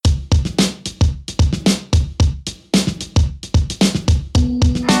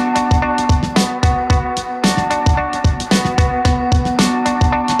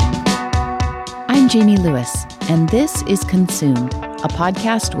Jamie Lewis, and this is Consumed, a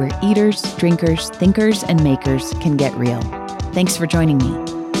podcast where eaters, drinkers, thinkers, and makers can get real. Thanks for joining me.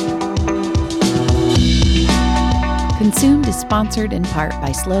 Consumed is sponsored in part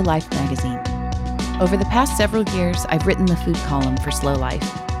by Slow Life magazine. Over the past several years, I've written the food column for Slow Life,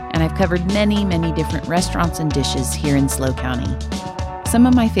 and I've covered many different restaurants and dishes here in SLO County. Some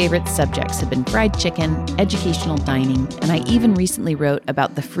of my favorite subjects have been fried chicken, educational dining, and I even recently wrote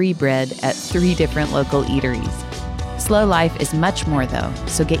about the free bread at 3 different local eateries. SLO Life is much more though,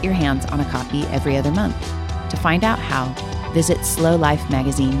 so get your hands on a copy every other month. To find out how, visit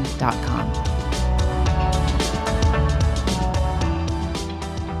slowlifemagazine.com.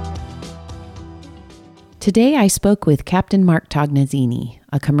 Today I spoke with Captain Mark Tognazzini,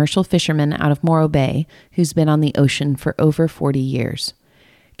 a commercial fisherman out of Morro Bay who's been on the ocean for over 40 years.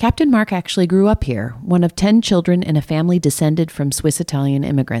 Captain Mark actually grew up here, one of 10 children in a family descended from Swiss-Italian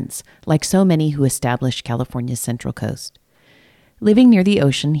immigrants, like so many who established California's Central Coast. Living near the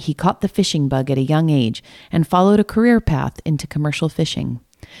ocean, he caught the fishing bug at a young age and followed a career path into commercial fishing.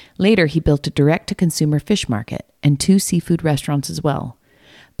 Later, he built a direct-to-consumer fish market and 2 seafood restaurants as well.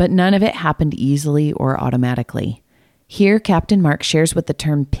 But none of it happened easily or automatically. Here, Captain Mark shares what the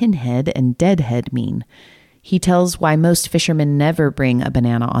term pinhead and deadhead mean. He tells why most fishermen never bring a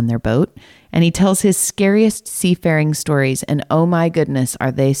banana on their boat, and he tells his scariest seafaring stories, and oh my goodness,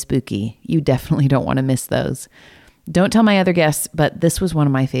 are they spooky. You definitely don't want to miss those. Don't tell my other guests, but this was one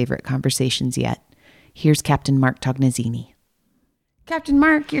of my favorite conversations yet. Here's Captain Mark Tognazzini. Captain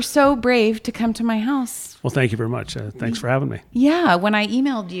Mark, you're so brave to come to my house. Well, thank you very much. Thanks for having me. Yeah, when I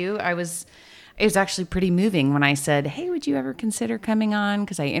emailed you, it was actually pretty moving when I said, hey, would you ever consider coming on?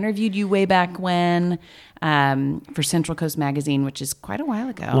 Because I interviewed you way back when for Central Coast Magazine, which is quite a while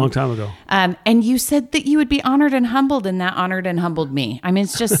ago. A long time ago. And you said that you would be honored and humbled, and that honored and humbled me. I mean,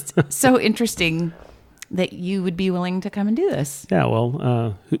 it's just so interesting that you would be willing to come and do this. Yeah,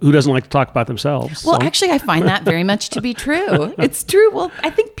 well, who doesn't like to talk about themselves? Well, actually, I find that very much to be true. It's true. Well, I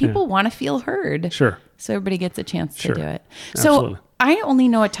think people want to feel heard. Sure. So everybody gets a chance to do it. Absolutely. So I only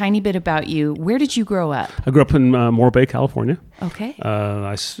know a tiny bit about you. Where did you grow up? I grew up in Morro Bay, California. Okay.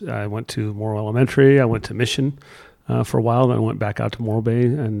 I went to Morro Elementary. I went to Mission for a while. Then I went back out to Morro Bay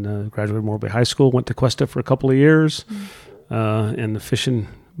and graduated Morro Bay High School. Went to Cuesta for a couple of years. And the fishing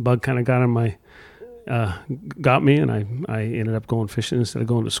bug kind of got me, and I ended up going fishing instead of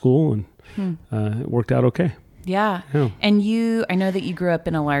going to school, and it worked out okay. Yeah. And I know that you grew up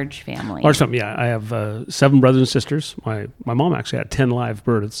in a large family. Large family, yeah. I have 7 brothers and sisters. My mom actually had 10 live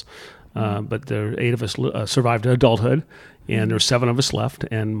births, but there are 8 of us survived adulthood, and there's 7 of us left,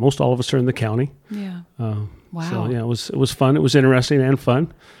 and most all of us are in the county. Yeah. Wow. So yeah, it was fun. It was interesting and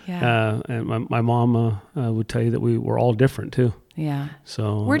fun. Yeah. And my mom would tell you that we were all different too. Yeah.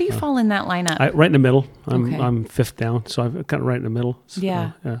 So where do you fall in that lineup? Right in the middle. Okay. I'm 5th down, so I'm kind of right in the middle. So,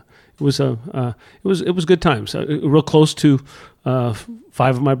 yeah. It was good times. Real close to 5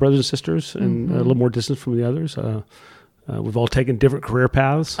 of my brothers and sisters, and a little more distance from the others. We've all taken different career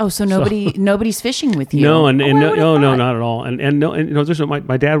paths. Oh, so nobody's fishing with you? No, no, not at all. And there's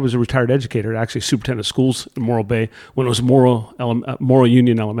my dad was a retired educator, actually superintendent of schools in Morro Bay when it was Morro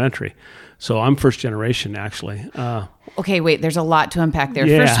Union Elementary. So I'm first generation, actually. Okay, wait, there's a lot to unpack there.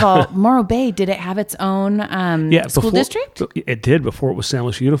 Yeah. First of all, Morro Bay, did it have its own school district? It did before it was San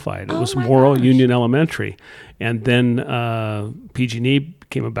Luis Unified. It was Morro Union Elementary. And then PG&E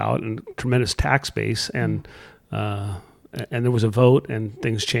came about and tremendous tax base, and there was a vote, and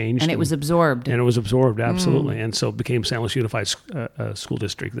things changed. And it was absorbed. And it was absorbed, absolutely. And so it became San Luis Unified School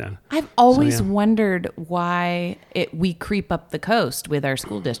District then. I've always wondered why we creep up the coast with our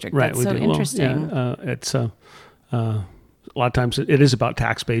school district. Right, That's so interesting. Well, yeah, it's a lot of times it is about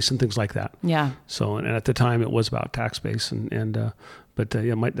tax base and things like that. Yeah. So, and at the time it was about tax base,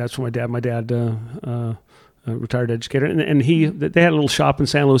 that's where my dad retired educator, and they had a little shop in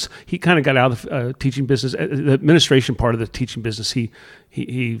San Luis. He kind of got out of the teaching business, the administration part of the teaching business. He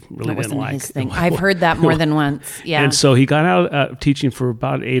really didn't like. His thing. I've heard that more than once. Yeah, and so he got out of teaching for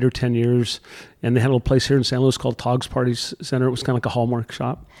about 8 or 10 years, and they had a little place here in San Luis called Togg's Party Center. It was kind of like a Hallmark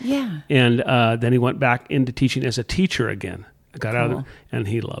shop. Yeah, and then he went back into teaching as a teacher again. Got out of it, and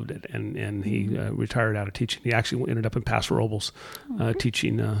he loved it, and he retired out of teaching. He actually ended up in Paso Robles,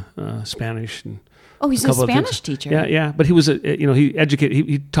 teaching Spanish and. Oh, he's a Spanish teacher. Yeah. But he was he educated.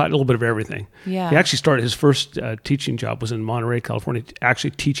 He taught a little bit of everything. Yeah. He actually started his first teaching job was in Monterey, California, actually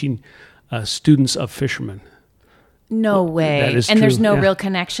teaching students of fishermen. No way. That is and true. There's no real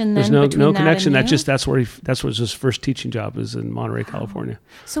connection then. There's between no that connection. And That was his first teaching job was in Monterey, California.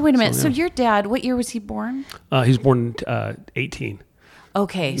 So wait a minute. So your dad, what year was he born? He was born in 18.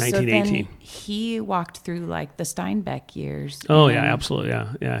 Okay, so 1918. then he walked through like the Steinbeck years. Oh and- yeah, absolutely,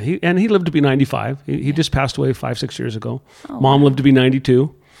 yeah. He lived to be 95. He just passed away 5-6 years ago. Oh, Mom wow. lived to be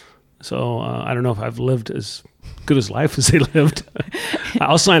 92. So I don't know if I've lived as good as life as they lived.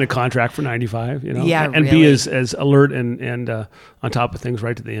 I'll sign a contract for 95, you know, Yeah, and be really. as alert and on top of things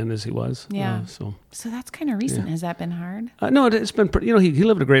right to the end as he was. Yeah. So that's kind of recent. Has that been hard? no, it's been pretty, you know, he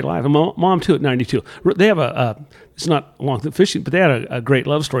lived a great life. And mom too at 92. They have it's not along the fishing, but they had a great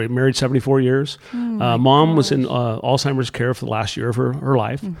love story. Married 74 years. Mom was in Alzheimer's care for the last year of her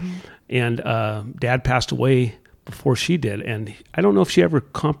life, and Dad passed away before she did, and I don't know if she ever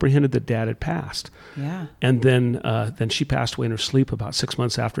comprehended that Dad had passed. Yeah. And then she passed away in her sleep about 6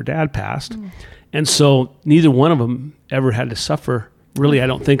 months after Dad passed, and so neither one of them ever had to suffer. Really, I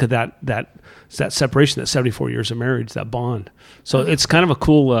don't think of that separation, that 74 years of marriage, that bond. So it's kind of a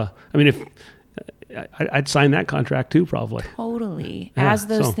cool. I mean, if I'd sign that contract too, probably Totally. Yeah, As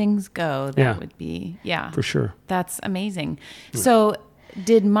those so- things go, that Yeah. would be, for sure. That's amazing. So,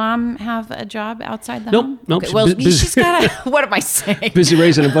 did Mom have a job outside the Nope, home? nope, Okay, she's well, busy. she's got. What am I saying? Busy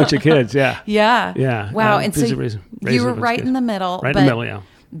raising a bunch of kids. Yeah. Yeah. Yeah, Wow. And so busy raising you a were bunch of right kids. in the middle. Right in the middle, yeah.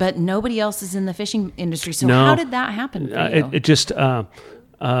 But nobody else is in the fishing industry. So No. how did that happen for you? It just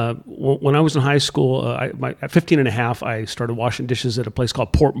when I was in high school, at 15 and a half, I started washing dishes at a place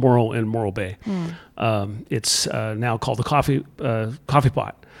called Port Morrow in Morro Bay. It's now called the Coffee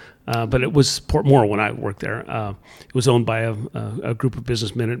Pot. But it was Port Morrow when I worked there. It was owned by a group of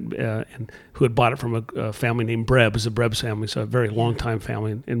businessmen and who had bought it from a family named Brebs, the Brebs family, so a very long-time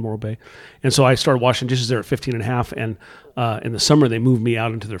family in Morro Bay. And so I started washing dishes there at 15 and a half, and in the summer they moved me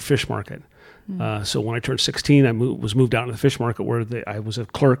out into their fish market. So when I turned 16, I was moved out into the fish market where I was a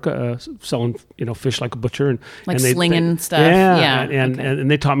clerk selling fish like a butcher and they slinging stuff. Yeah, Okay. and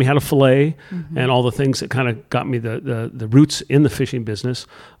they taught me how to fillet and all the things that kind of got me the roots in the fishing business.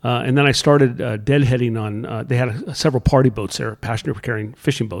 And then I started deadheading on. They had several party boats there, passenger carrying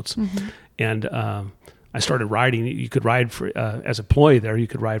fishing boats, and I started riding. You could ride for as a employee there. You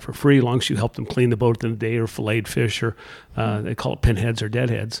could ride for free as long as you helped them clean the boat at the end of the day or filleted fish, or they call it pinheads or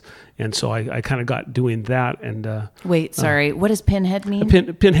deadheads. And so I kind of got doing that. And Wait, sorry. What does pinhead mean?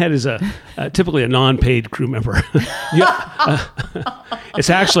 pinhead is typically a non-paid crew member. It's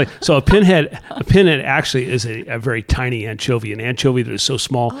actually so a pinhead. A pinhead actually is a very tiny anchovy, an anchovy that is so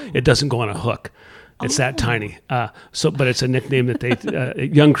small it doesn't go on a hook. It's that tiny. But it's a nickname that they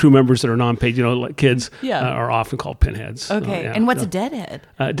young crew members that are non-paid, like kids, are often called pinheads. Okay. And what's a deadhead?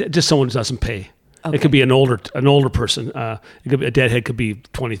 Just someone who doesn't pay. Okay. It could be an older person. It could be, a deadhead could be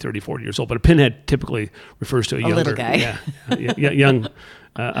 20, 30, 40 years old, but a pinhead typically refers to a younger, little guy. young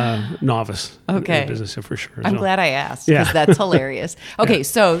novice in Okay. the business for sure. I'm So- glad I asked because Yeah. that's hilarious. Okay,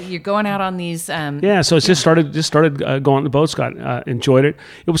 so you're going out on these. Yeah, so it's just started going on the boats. Enjoyed it.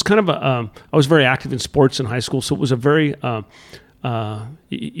 It was kind of I was very active in sports in high school, so it was a very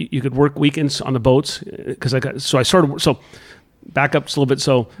you could work weekends on the boats because I started. So back up just a little bit.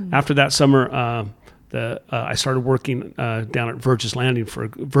 So after that summer, I started working down at Verge's Landing for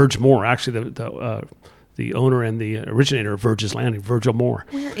Verge Moore. Actually, the owner and the originator of Verge's Landing, Virgil Moore.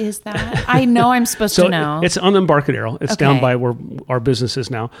 Where is that? I know I'm supposed to know. It's on the Embarcadero. It's Okay. down by where our business is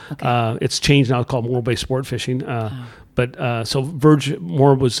now. Okay. It's changed now. It's called Morro Bay Sport Fishing. But so Verge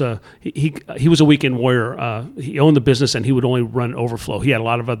Moore was he was a weekend warrior. He owned the business and he would only run overflow. He had a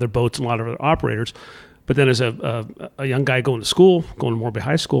lot of other boats and a lot of other operators. But then as a young guy going to Morro Bay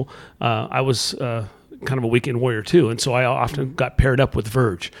High School, I was kind of a weekend warrior too. And so I often got paired up with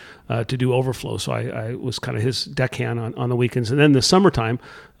Verge to do overflow. So I was kind of his deckhand on the weekends. And then the summertime,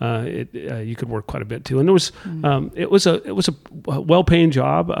 you could work quite a bit too. And there was it was a well-paying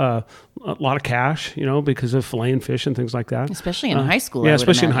job, a lot of cash, because of filleting fish and things like that. Especially in high school. Yeah, I would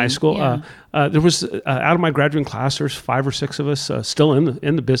especially in high imagine. school. Yeah. There was out of my graduating class, there's 5 or 6 of us still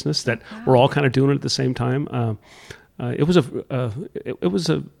in the business that were all kind of doing it at the same time. It was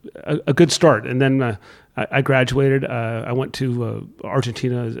a good start, and then I graduated. I went to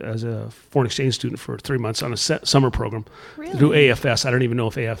Argentina as a foreign exchange student for 3 months on a summer program through AFS. I don't even know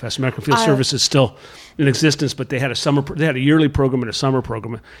if AFS, American Field Service, is still in existence, but they had a yearly program and a summer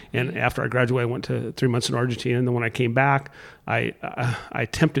program. And after I graduated, I went to 3 months in Argentina, and then when I came back, I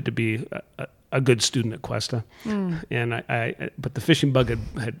attempted to be a good student at Cuesta, and but the fishing bug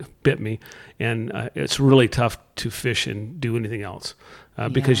had bit me, and it's really tough to fish and do anything else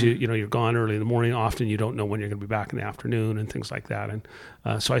because you're gone early in the morning. Often you don't know when you're going to be back in the afternoon and things like that.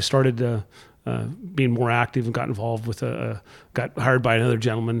 And so I started being more active and got involved with got hired by another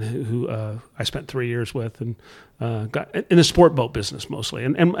gentleman who I spent 3 years with, and got in the sport boat business mostly,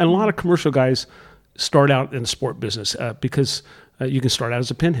 and a lot of commercial guys start out in the sport business because you can start out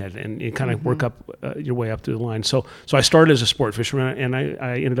as a pinhead and you kind of work up your way up through the line. So I started as a sport fisherman, and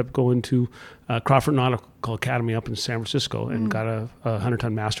I ended up going to Crawford Nautical Academy up in San Francisco and got a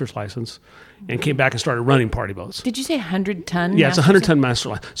 100-ton master's license, and came back and started running party boats. Did you say 100-ton? Yeah, it's a 100-ton master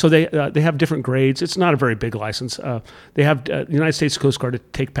license. So they have different grades. It's not a very big license. They have the United States Coast Guard to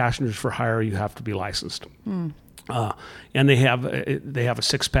take passengers for hire. You have to be licensed. And they have a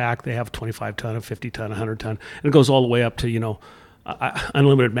 6-pack. They have a 25-ton, a 50-ton, a 100-ton, and it goes all the way up to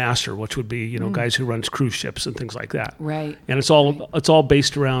unlimited master, which would be guys who runs cruise ships and things like that. Right. And it's all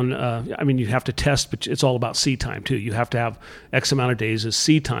based around. You have to test, but it's all about sea time too. You have to have X amount of days of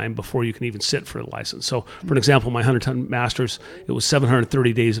sea time before you can even sit for a license. So, for an example, my 100-ton masters, it was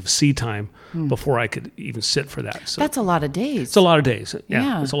 730 days of sea time before I could even sit for that. So that's a lot of days. it's a lot of days.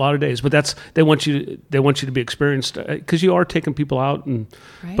 Yeah, it's a lot of days. But they want you to be experienced, because you are taking people out and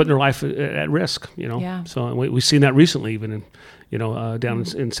putting their life at risk. Yeah. So we've seen that recently, even in. Down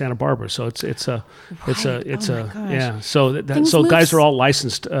in Santa Barbara. So it's a yeah. So guys are all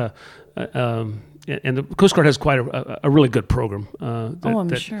licensed, and the Coast Guard has quite a really good program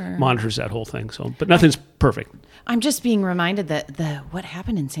that sure. monitors that whole thing. So, but nothing's perfect. I'm just being reminded that what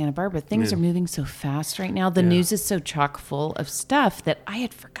happened in Santa Barbara, things are moving so fast right now. The news is so chock full of stuff that I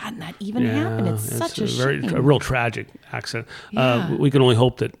had forgotten that even happened. It's such a shame. A real tragic accident. Yeah. We can only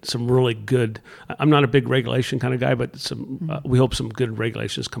hope that some really good, I'm not a big regulation kind of guy, but we hope some good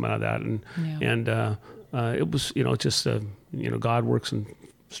regulations come out of that. And it was, just, God works in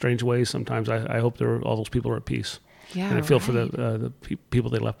strange ways sometimes. I hope all those people are at peace. Yeah, and I feel for the people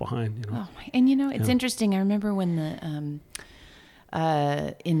they left behind. Oh, and it's interesting. I remember when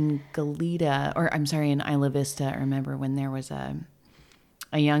in Goleta, in Isla Vista, I remember when there was a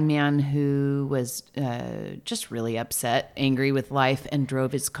young man who was just really upset, angry with life, and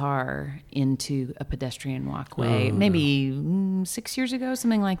drove his car into a pedestrian walkway. Maybe 6 years ago,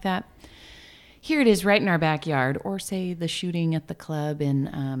 something like that. Here it is, right in our backyard, or say the shooting at the club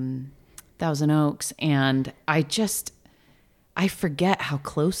in Thousand Oaks, and I forget how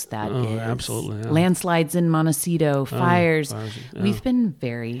close that is. Absolutely. Yeah. Landslides in Montecito, fires. We've been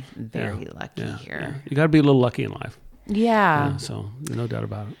very, very lucky here. Yeah. You got to be a little lucky in life. Yeah. So no doubt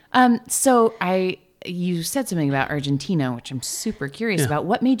about it. So you said something about Argentina, which I'm super curious about.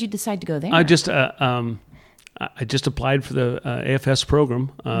 What made you decide to go there? I just applied for the AFS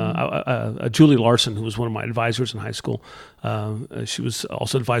program. Julie Larson, who was one of my advisors in high school, she was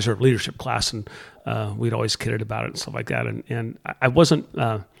also advisor of leadership class, and we'd always kidded about it and stuff like that. And I wasn't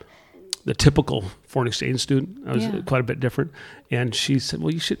the typical foreign exchange student. I was quite a bit different. And she said,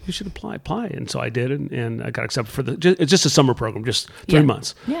 "Well, you should apply." And so I did, and I got accepted for it's just a summer program, just 3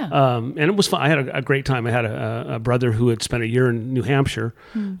 months. Yeah. And it was fun. I had a great time. I had a brother who had spent a year in New Hampshire.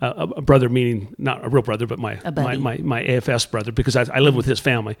 A brother meaning not a real brother, but my AFS brother, because I lived with his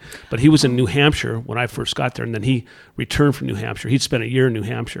family. But he was in New Hampshire when I first got there, and then he returned from New Hampshire. He'd spent a year in New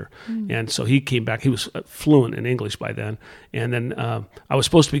Hampshire, and so he came back. He was fluent in English by then. And then I was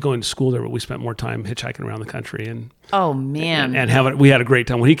supposed to be going to school there, but we spent more time hitchhiking around the country and. Oh man! And we had a great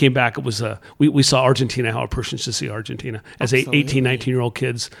time. When he came back, it was we saw Argentina how a person should see Argentina as 18, 19-year-old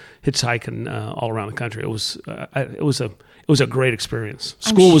kids hitchhiking all around the country. It was a great experience.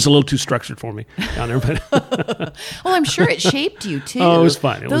 School was a little too structured for me down there, but well, I'm sure it shaped you too. Oh, it was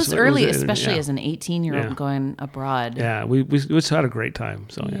fun. Especially as an 18-year-old going abroad. Yeah, we just had a great time.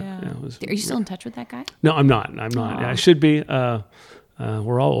 So Are you still in touch with that guy? No, I'm not. Yeah, I should be.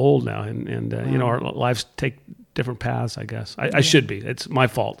 We're all old now, and our lives take different paths, I guess. I should be. It's my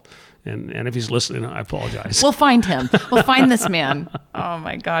fault. And if he's listening, I apologize. We'll find him. We'll find this man. Oh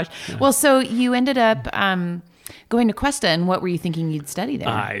my gosh. Yeah. Well, so you ended up going to Cuesta, and what were you thinking you'd study there?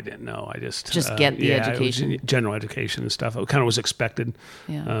 I didn't know. I just get the education, general education and stuff. It kind of was expected.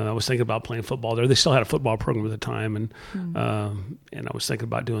 Yeah. I was thinking about playing football there. They still had a football program at the time, and I was thinking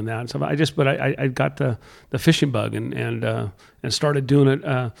about doing that and stuff. I got the fishing bug and started doing it.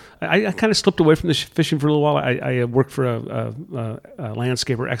 I kind of slipped away from the fishing for a little while. I worked for a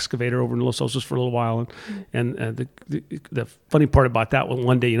landscaper excavator over in Los Osos for a little while, and the funny part about that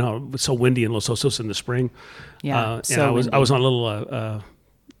one day, it's so windy in Los Osos in the spring. Yeah, and I was on a little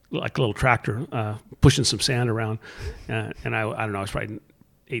like a little tractor pushing some sand around, and I don't know, I was probably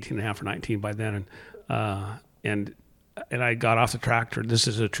 18 and a half or 19 by then, and I got off the tractor. This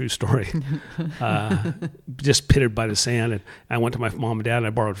is a true story. Just pitted by the sand, and I went to my mom and dad, and I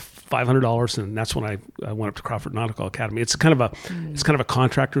borrowed $500, and that's when I went up to Crawford Nautical Academy. It's kind of a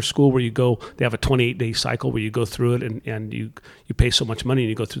contractor school where you go. They have a 28-day cycle where you go through it, and you pay so much money, and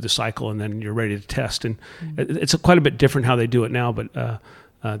you go through the cycle, and then you're ready to test. And it's quite a bit different how they do it now, but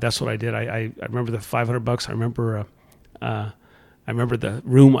that's what I did. I remember the $500. I remember remember the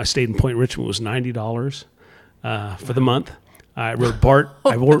room I stayed in Point Richmond was $90 for the month. I rode BART.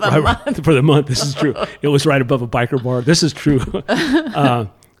 For the month. This is true. It was right above a biker bar. This is true.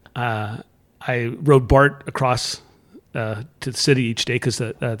 I rode BART across to the city each day because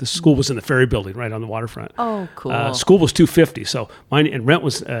the school was in the Ferry Building right on the waterfront. Oh, cool. School was $250, so and rent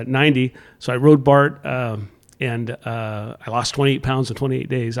was $90. So I rode BART, and I lost 28 pounds in 28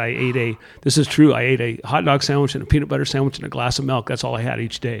 days. This is true. I ate a hot dog sandwich and a peanut butter sandwich and a glass of milk. That's all I had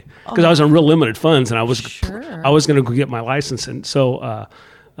each day because I was on real limited funds, and I was going to go get my license. And so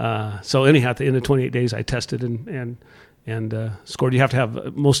anyhow, at the end of 28 days, I tested and scored. You have to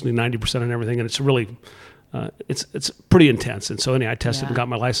have mostly 90% on everything, and it's really it's pretty intense. And so anyway, I tested and got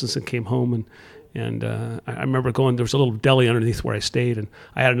my license and came home, and I remember going. There was a little deli underneath where I stayed, and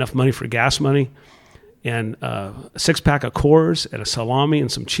I had enough money for gas money and a 6-pack of Coors and a salami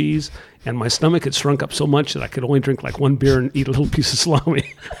and some cheese, and my stomach had shrunk up so much that I could only drink like one beer and eat a little piece of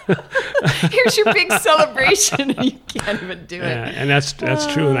salami. Here's your big celebration, and you can't even do it. And that's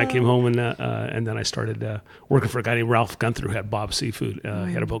true. And I came home, and then I started working for a guy named Ralph Gunther who had Bob's Seafood.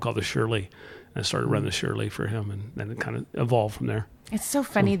 He had a boat called the Shirley. I started running the Shirley for him, and then it kind of evolved from there. It's so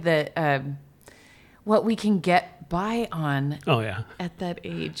funny that what we can get by on at that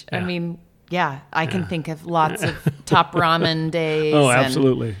age. Yeah. I mean, I can think of lots of top ramen days. Oh,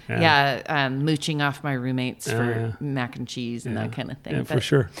 absolutely. Mooching off my roommates for mac and cheese and that kind of thing. Yeah, for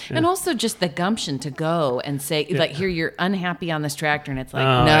sure. Yeah. And also just the gumption to go and say, like, here, you're unhappy on this tractor, and it's like,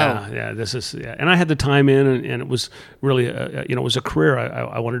 no. This is, And I had the time in, and it was really, it was a career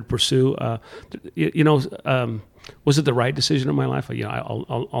I wanted to pursue. Was it the right decision in my life?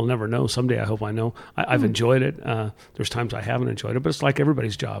 I'll never know. Someday I hope I know. I've enjoyed it. There's times I haven't enjoyed it, but it's like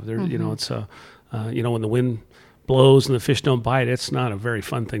everybody's job. It's when the wind blows and the fish don't bite, it's not a very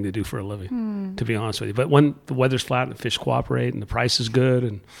fun thing to do for a living, to be honest with you. But when the weather's flat and the fish cooperate and the price is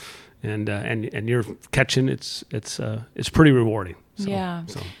good and you're catching, it's pretty rewarding. So.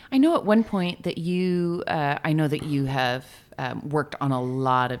 I know at one point that you have worked on a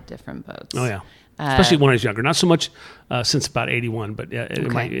lot of different boats. Oh yeah. Especially when I was younger. Not so much since about 81, but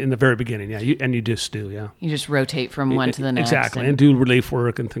in the very beginning, you just do, You just rotate from one to the next. Exactly, and do relief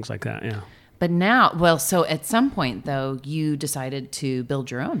work and things like that, But now, so at some point, though, you decided to build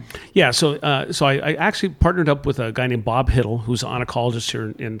your own. Yeah, so I actually partnered up with a guy named Bob Hiddle, who's an onycologist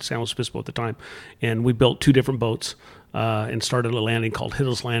here in San Luis Obispo at the time, and we built 2 different boats. And started a landing called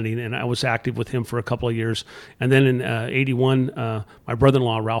Hiddle's Landing, and I was active with him for a couple of years. And then in 81, my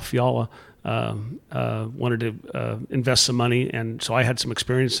brother-in-law, Ralph Fiala, wanted to invest some money, and so I had some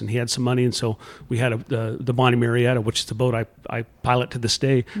experience and he had some money, and so we had the Bonnie Marietta, which is the boat I pilot to this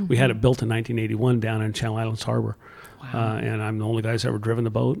day. We had it built in 1981 down in Channel Islands Harbor. Wow. And I'm the only guy who's ever driven the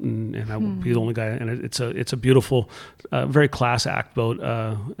boat, and I will be the only guy. And it's a beautiful, very class act boat,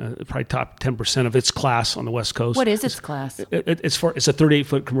 probably top 10% of its class on the West Coast. What is its class? It's a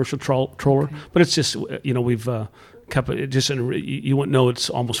 38-foot commercial trawler, but it's just we've kept it just you wouldn't know it's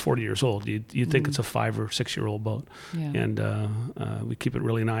almost 40 years old. You'd think it's a 5 or 6 year old boat, and we keep it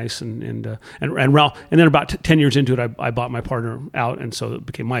really nice. And Ralph, and then about 10 years into it, I bought my partner out, and so it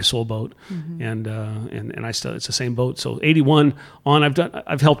became my sole boat, and I still it's the same boat. So 81 on,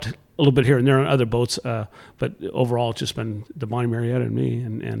 I've helped a little bit here and there on other boats, but overall it's just been the Bonnie Marietta and me,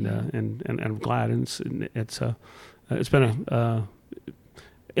 and I'm glad, and it's been a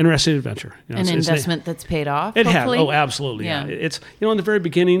interesting adventure. An investment that's paid off. It has. Oh, absolutely. Yeah. It's in the very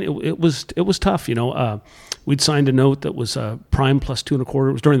beginning it was tough. We'd signed a note that was prime plus 2.25.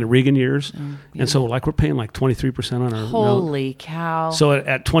 It was during the Reagan years, and so we're paying like 23% on our note. Holy cow! So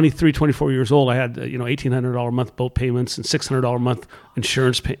at 23, 24 years old, I had $1,800 a month boat payments and $600 a month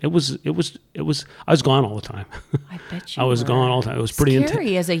insurance pay. It was. I was gone all the time. I bet you. I was gone all the time. It was pretty intense.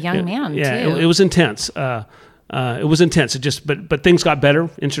 Scary as a young man. Yeah, too. It was intense. It was intense. It just, but things got better.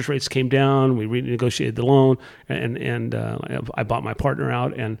 Interest rates came down. We renegotiated the loan, and I bought my partner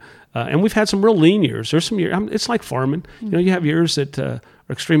out, and we've had some real lean years. There's some years. It's like farming. You have years that are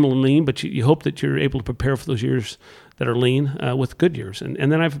extremely lean, but you hope that you're able to prepare for those years that are lean with good years.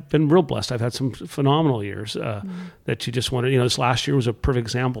 And then I've been real blessed. I've had some phenomenal years that you just want to. This last year was a perfect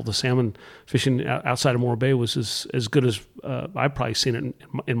example. The salmon fishing outside of Morro Bay was as good as I've probably seen it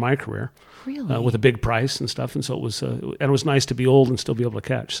in my career. Really? With a big price and stuff, and so it was nice to be old and still be able to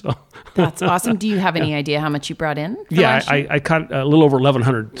catch. So that's awesome. Do you have any idea how much you brought in? I caught a little over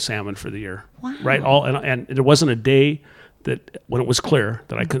 1,100 salmon for the year. Wow! Right, and there wasn't a day that when it was clear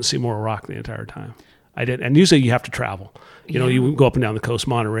that I couldn't see Morro Rock the entire time. I did, and usually you have to travel. You go up and down the coast,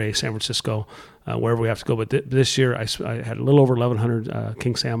 Monterey, San Francisco, wherever we have to go. But this year I had a little over 1,100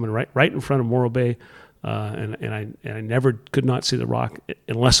 king salmon right in front of Morro Bay. and I never could not see the rock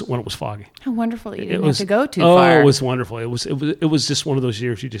unless when it was foggy. How wonderful that you didn't have to go too far. Oh, it was wonderful. It was just one of those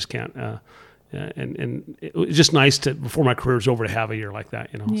years you just can't. And it was just nice to, before my career was over, to have a year like that,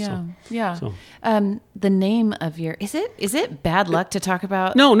 Yeah. So. The name of your, is it bad luck to talk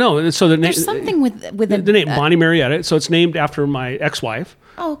about? No. So there's something with the name Bonnie Marietta. So it's named after my ex-wife.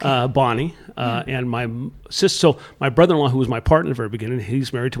 Oh, okay. Bonnie, and my sister. So my brother-in-law, who was my partner at the very beginning,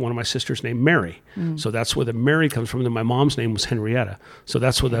 he's married to one of my sisters named Mary. So that's where the Mary comes from. And my mom's name was Henrietta, so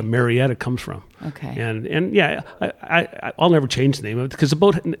that's where the Marietta comes from. Okay. And yeah, I'll never change the name of it, because the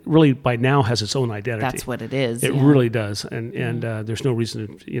boat really by now has its own identity. That's what it is. It really does, and there's no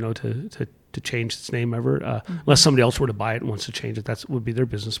reason to change its name ever, unless somebody else were to buy it and wants to change it. That would be their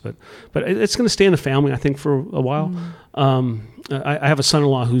business. But it's going to stay in the family, I think, for a while. I have a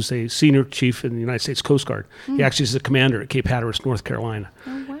son-in-law who's a senior chief in the United States Coast Guard. He actually is the commander at Cape Hatteras, North Carolina.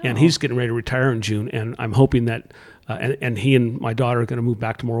 Oh, wow. And he's getting ready to retire in June, and I'm hoping that and he and my daughter are going to move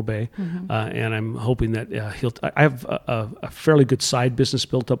back to Morro Bay, and I'm hoping that I have a fairly good side business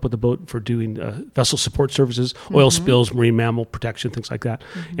built up with the boat for doing vessel support services, oil spills, marine mammal protection, things like that.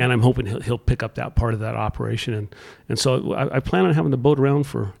 And I'm hoping he'll pick up that part of that operation, and so I plan on having the boat around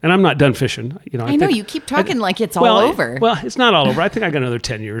for. And I'm not done fishing. I know you keep talking like it's all over. Well, it's not all over. I think I got another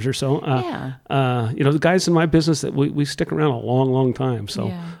 10 years or so. The guys in my business that we stick around a long, long time.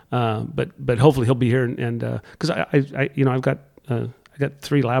 So, but hopefully he'll be here, and because I've got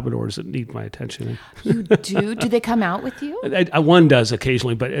 3 Labradors that need my attention. You do? Do they come out with you? One does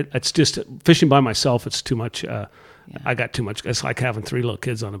occasionally, but it's just fishing by myself. It's too much. I got too much. It's like having 3 little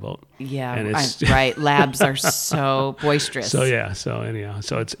kids on a boat. Yeah, and right. Labs are so boisterous. So anyhow,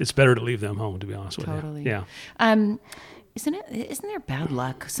 it's better to leave them home, to be honest with you. Totally. Yeah. Isn't there bad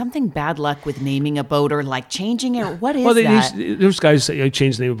luck? Something bad luck with naming a boat or like changing it? What is that? There's guys that say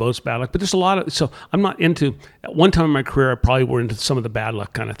change the name of boats, bad luck, but there's a lot of. So I'm not into. At one time in my career, I probably were into some of the bad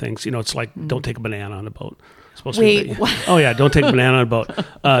luck kind of things. It's like don't take a banana on a boat. Wait. Oh yeah, don't take a banana on a boat.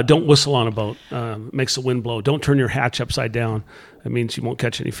 Don't whistle on a boat. Makes the wind blow. Don't turn your hatch upside down. It means you won't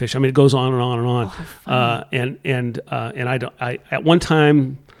catch any fish. I mean, it goes on and on and on. And I don't. At one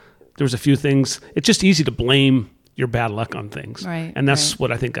time, there was a few things. It's just easy to blame your bad luck on things, right? And that's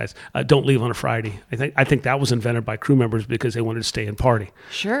what I think, guys. Don't leave on a Friday. I think that was invented by crew members because they wanted to stay and party.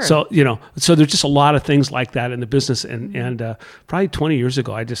 Sure. So so there's just a lot of things like that in the business, and probably 20 years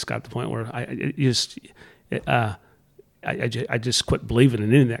ago, I just got to the point where I just quit believing in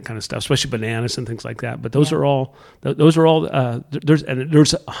any of that kind of stuff, especially bananas and things like that. But those are all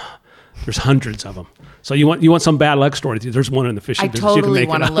there's hundreds of them. So you want some bad luck story? There's one in the fishing business. I totally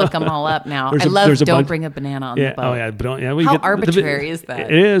want to look them all up now. I love don't bring a banana on the boat. Oh yeah, but how arbitrary is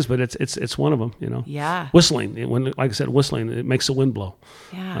that? It is, but it's one of them. Yeah. Whistling, like I said, it makes the wind blow.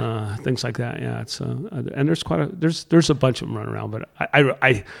 Yeah. Things like that. Yeah. It's and there's a bunch of them running around, but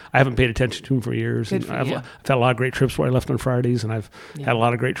I haven't paid attention to them for years. Good for you. I've had a lot of great trips where I left on Fridays, and I've had a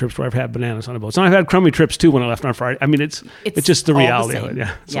lot of great trips where I've had bananas on the boats. And I've had crummy trips too when I left on Friday. I mean, it's just the reality of it.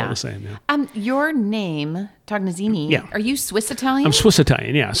 Yeah. It's all the same. Yeah. Your name, Tognazzini. Yeah. Are you Swiss Italian? I'm Swiss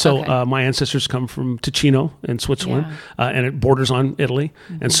Italian. Yeah. So my ancestors come from Ticino in Switzerland, and it borders on Italy,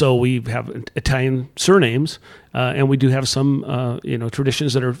 and so we have Italian surnames, and we do have some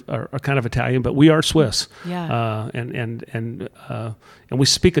traditions that are kind of Italian, but we are Swiss. Yeah. And we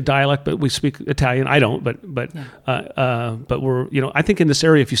speak a dialect, but we speak Italian. I don't, but we're I think in this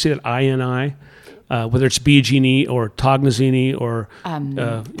area, if you see that INI. Whether it's Biagini or Tognazzini or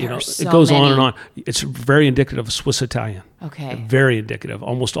it goes on and on. It's very indicative of Swiss Italian. Okay. Very indicative.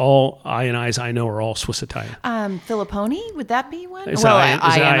 Almost all INIs I know are all Swiss Italian. Filipponi, would that be one? Is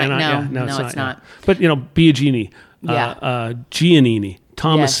INI? No, it's not. But Biagini, Giannini,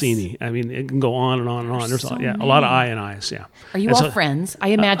 Tomasini. Yes. I mean, it can go on and on and on. There's a lot of INIs. Yeah. Are you all friends? I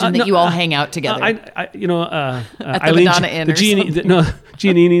imagine that you all hang out together. At the Madonna Inn or something.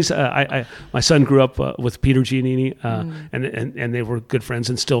 Giannini's. My son grew up with Peter Giannini, and they were good friends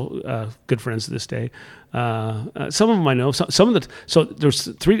and still good friends to this day. Some of them I know. So there's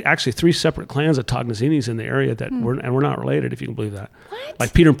three separate clans of Tognazzinis in the area that we're not related, if you can believe that. What?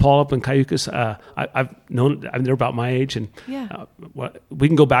 Like Peter and Paul up in Cayucas. I've known. They're about my age, and we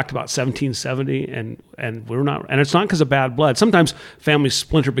can go back to about 1770, and we're not. And it's not because of bad blood. Sometimes families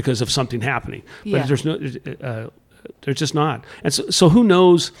splinter because of something happening, but there's no. They're just not. And so who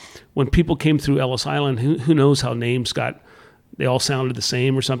knows when people came through Ellis Island, who knows how names they all sounded the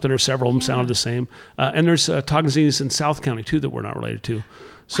same or something, or several of them sounded the same. And there's Tognazzinis in South County too that we're not related to.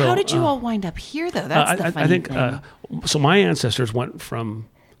 So how did you all wind up here though? That's the funny thing. So my ancestors went from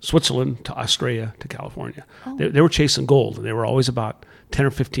Switzerland to Australia to California. They were chasing gold, and they were always about 10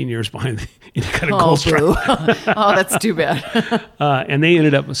 or 15 years behind any kind of gold strike. Oh, that's too bad. And they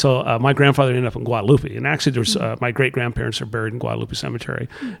ended up, my grandfather ended up in Guadalupe. And actually, there's my great-grandparents are buried in Guadalupe Cemetery.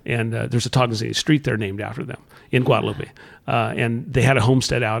 And there's a Tognazini street there named after them in Guadalupe. And they had a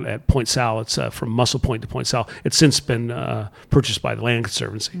homestead out at Point Sal. It's from Muscle Point to Point Sal. It's since been purchased by the Land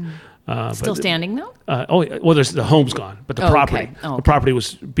Conservancy. Still standing though? There's the home's gone, but the property, okay. Oh, the property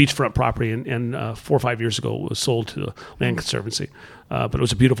was beachfront property, and 4 or 5 years ago it was sold to the Land Conservancy. But it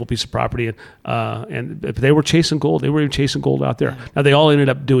was a beautiful piece of property, and they were chasing gold. They were even chasing gold out there. Now they all ended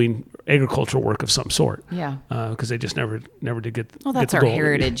up doing agricultural work of some sort. Yeah. Because they just never did get. Well, that's get the our gold.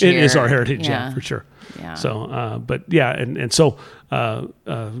 heritage. It is our heritage, yeah, for sure. Yeah. So, but yeah, and so.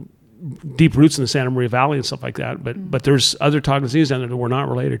 Deep roots in the Santa Maria Valley and stuff like that, but there's other Tognazinis down there that we're not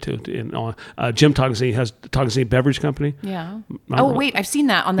related to. Jim Tognazini has the Tognazini Beverage Company. Yeah. Wait, I've seen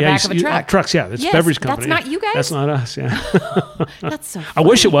that on the back of a truck. Trucks, yeah. It's beverage company. That's not you guys? That's not us, yeah. That's so funny. I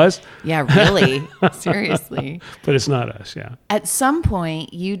wish it was. Yeah, really. Seriously. But it's not us, yeah. At some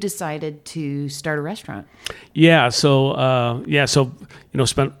point, you decided to start a restaurant. Yeah, so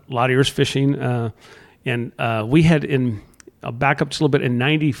spent a lot of years fishing, and we had I'll back up just a little bit. In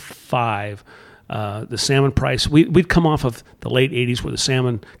 95, the salmon price, we'd come off of the late 80s where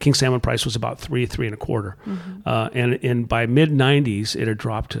the king salmon price was about $3 and a quarter. And by mid 90s, it had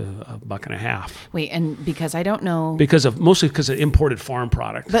dropped to $1.50. Wait, and because I don't know. Mostly because of imported farm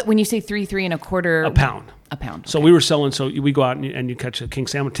product. But when you say $3 and a quarter. A pound. A pound. So we were selling, we go out and you catch a king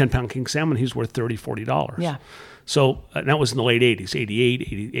salmon, 10-pound king salmon, he's worth $30, $40. Yeah. So that was in the late 80s, 88,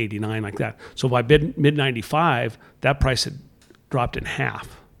 80, 89, like that. So by mid 95, that price had dropped in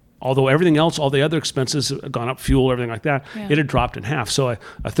half. Although everything else, all the other expenses had gone up, fuel, everything like that, it had dropped in half. So a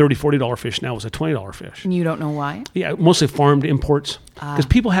 $30, $40 fish now was a $20 fish. And you don't know why? Yeah, mostly farmed imports. Because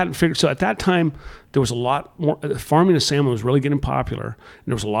people hadn't figured, so at that time, there was a lot more, farming of salmon was really getting popular. And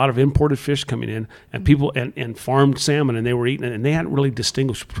there was a lot of imported fish coming in, and people, and farmed salmon, and they were eating it, and they hadn't really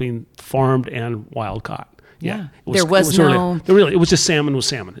distinguished between farmed and wild caught. Yeah. It was just salmon was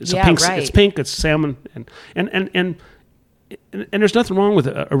salmon. It's a pink, it's pink, it's salmon, and there's nothing wrong with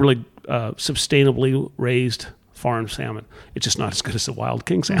a really sustainably raised farm salmon. It's just not as good as the wild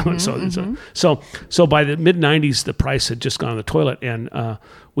king salmon. So by the mid 90s, the price had just gone to the toilet, and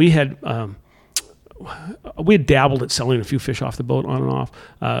we had dabbled at selling a few fish off the boat on and off,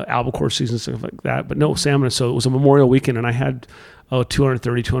 albacore season, stuff like that, but no salmon. So it was a Memorial weekend, and I had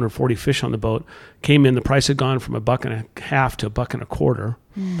 230, 240 fish on the boat. Came in, the price had gone from $1.50 to $1.25.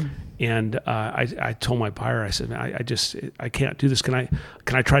 And I told my buyer, I said, I can't do this. Can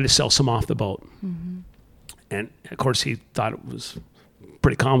I try to sell some off the boat? And of course he thought it was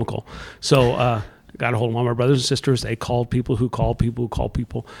pretty comical. So got a hold of all my brothers and sisters. They called people who called people who called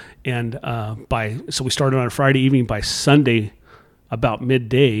people. And so we started on a Friday evening. By Sunday, about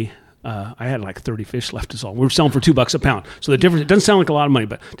midday, I had like 30 fish left is all. We were selling for $2 a pound. So the difference, it doesn't sound like a lot of money,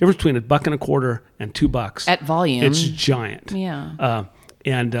 but the difference between $1.25 and $2 at volume, it's giant. Yeah.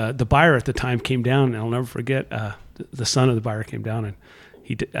 And the buyer at the time came down, and I'll never forget, the son of the buyer came down, and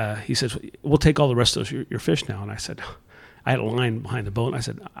he says, "We'll take all the rest of your fish now." And I said, I had a line behind the boat, and I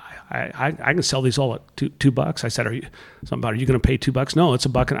said, I can sell these all at $2. I said, are you going to pay $2? No, it's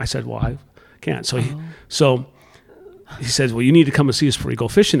 $1. And I said, well, I can't. So he says, well, you need to come and see us before you go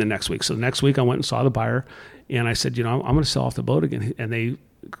fishing the next week. So the next week I went and saw the buyer, and I said, I'm going to sell off the boat again. And they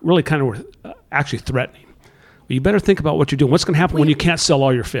really kind of were actually threatening. Well, you better think about what you're doing. What's going to happen when you can't sell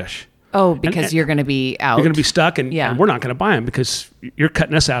all your fish? Oh, because you're going to be out. You're going to be stuck, and we're not going to buy them because you're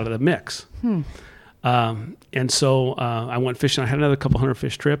cutting us out of the mix. And so I went fishing. I had another couple hundred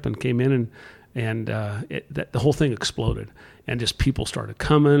fish trip and came in, and the whole thing exploded. And just people started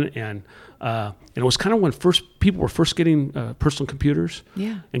coming, and it was kind of when people were first getting personal computers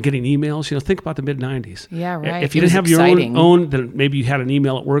and getting emails. Think about the mid-'90s. Yeah, right. If you didn't have your own, then maybe you had an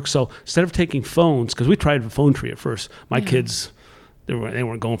email at work. So instead of taking phones, because we tried the phone tree at first, my kids, they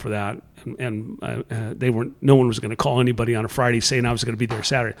weren't going for that. And no one was going to call anybody on a Friday saying I was going to be there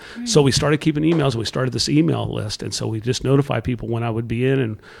Saturday. Right. So we started keeping emails, and we started this email list. And so we just notify people when I would be in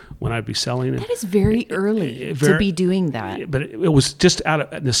and when I'd be selling. That is very early to be doing that. But it was just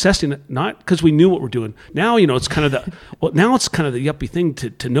out of necessity, not because we knew what we're doing. Now, it's kind of the yuppie thing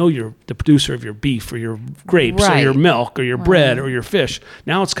to know you're the producer of your beef or your grapes or your milk or your bread or your fish.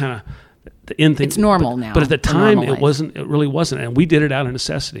 Now it's kind of the in thing. It's normal now. But at the time, it wasn't. It really wasn't. And we did it out of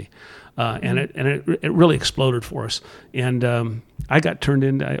necessity. And it really exploded for us. And I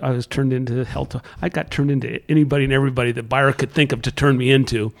was turned into health. I got turned into anybody and everybody that buyer could think of to turn me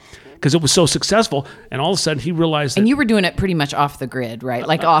into, because it was so successful. And all of a sudden he realized that. And you were doing it pretty much off the grid, right?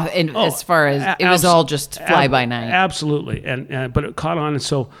 Like off, and as far as it was all just fly by night. Absolutely. But it caught on. And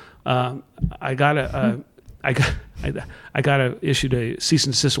so I got issued a cease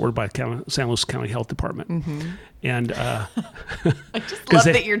and desist order by San Luis County Health Department. Mm-hmm. And I just love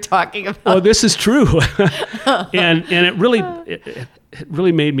that you're talking about. Oh, this is true. and it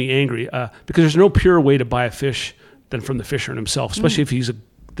really made me angry because there's no purer way to buy a fish than from the fisherman himself, especially if he's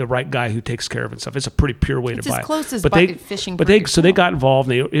the right guy who takes care of it and stuff. It's a pretty pure way to buy it. It's as close as fishing. But so they got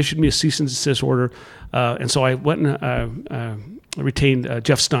involved and they issued me a cease and desist order. And so I went and retained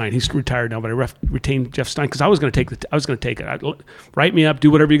Jeff Stein. He's retired now, but I retained Jeff Stein because I was going to take it. Write me up,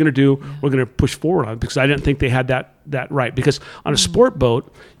 do whatever you're going to do. We're going to push forward on it because I didn't think they had that right. Because on a sport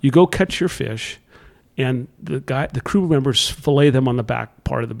boat, you go catch your fish, and the crew members fillet them on the back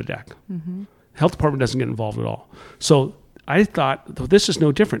part of the deck. Mm-hmm. Health department doesn't get involved at all. So I thought, this is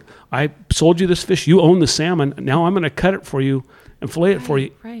no different. I sold you this fish. You own the salmon. Now I'm going to cut it for you and fillet it for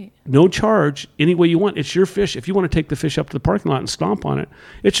you. Right. No charge, any way you want. It's your fish. If you want to take the fish up to the parking lot and stomp on it,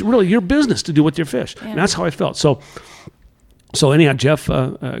 it's really your business to do with your fish. Yeah. And that's how I felt. So anyhow, Jeff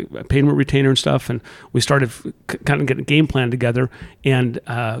paid him a retainer and stuff, and we started kind of getting a game plan together. And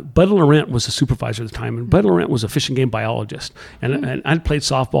Bud Laurent was the supervisor at the time, and Bud Laurent was a fish and game biologist. And I'd played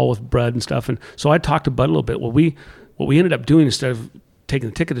softball with Bud and stuff, and so I talked to Bud a little bit. What we ended up doing instead of taking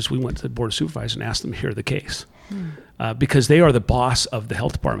the ticket is we went to the board of supervisors and asked them to hear the case because they are the boss of the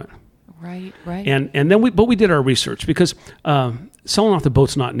health department. Right. And then we did our research because selling off the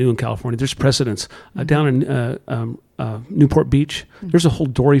boat's not new in California. There's precedents down in Newport Beach. There's a whole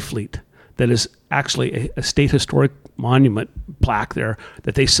dory fleet that is actually a state historic monument plaque there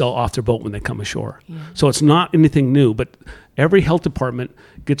that they sell off their boat when they come ashore. Yeah. So it's not anything new, but every health department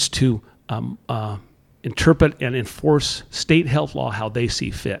gets to interpret and enforce state health law how they see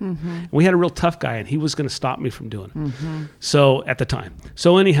fit. Mm-hmm. And we had a real tough guy, and he was going to stop me from doing it. Mm-hmm. So at the time.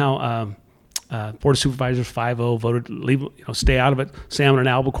 So anyhow, Board of Supervisors 5-0 voted to leave, stay out of it. Salmon and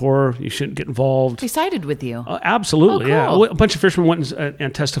albacore, you shouldn't get involved. They sided with you. Absolutely, oh, cool. Yeah. A bunch of fishermen went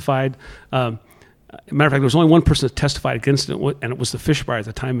and testified. Matter of fact, there was only one person that testified against it, and it was the fish buyer at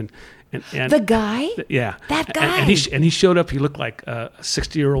the time. And the guy? Yeah. That guy? And he showed up, he looked like a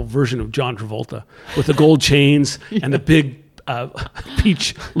 60-year-old version of John Travolta with the gold chains and the big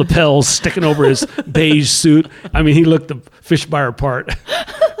peach lapels sticking over his beige suit. I mean, he looked the fish buyer part.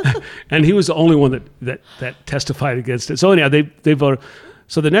 And he was the only one that testified against it. So anyhow, they voted.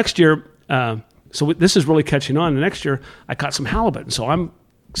 So the next year, this is really catching on. The next year, I caught some halibut. And so I'm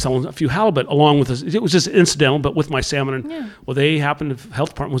selling a few halibut along with this. It was just incidental, but with my salmon. And well, they happened to, health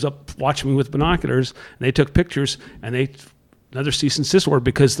department was up watching me with binoculars, and they took pictures, and another cease and desist order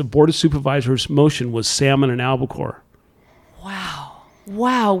because the Board of Supervisors motion was salmon and albacore.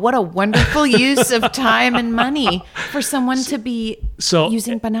 Wow, what a wonderful use of time and money for someone to be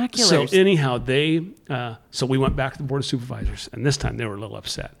using binoculars. So anyhow, so we went back to the Board of Supervisors, and this time they were a little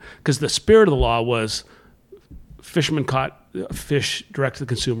upset because the spirit of the law was fishermen caught fish direct to the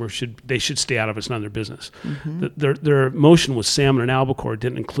consumer they should stay out of it. It's none of their business. Mm-hmm. Their motion was salmon and albacore. It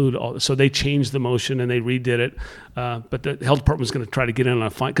didn't include all. So they changed the motion and they redid it. But the health department was going to try to get in on a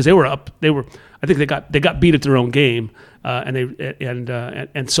fine because they were up. I think they got beat at their own game.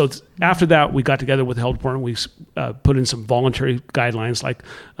 And so after that, we got together with the health department. We put in some voluntary guidelines like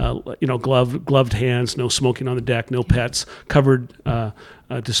gloved hands, no smoking on the deck, no pets, covered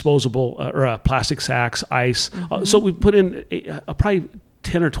disposable or plastic sacks, ice. Mm-hmm. So we put in probably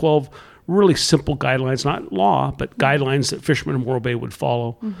 10 or 12 really simple guidelines, not law, but guidelines that fishermen in Morro Bay would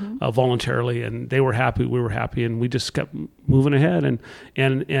follow voluntarily, and they were happy, we were happy, and we just kept moving ahead, and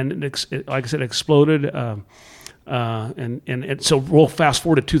like I said, exploded. And so we'll fast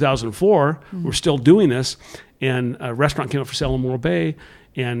forward to 2004. We're still doing this, and a restaurant came up for sale in Morro Bay,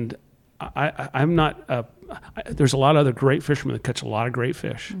 and I'm not. There's a lot of other great fishermen that catch a lot of great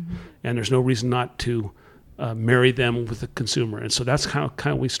fish, and there's no reason not to marry them with the consumer. And so that's kind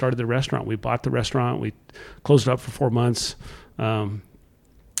of we started the restaurant. We bought the restaurant. We closed it up for 4 months. And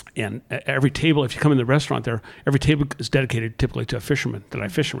every table, if you come in the restaurant there, every table is dedicated typically to a fisherman that I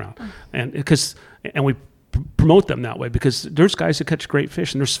fish around, and we promote them that way because there's guys that catch great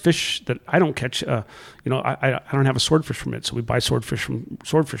fish, and there's fish that I don't catch. I don't have a swordfish permit, so we buy swordfish from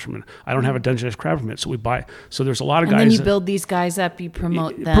sword fishermen. I don't have a Dungeness crab permit, so we buy. So there's a lot of guys. And then you build these guys up, you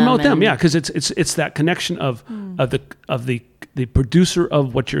promote them. Yeah, because it's that connection of the producer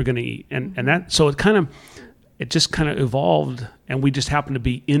of what you're going to eat, and that. So it just kind of evolved, and we just happened to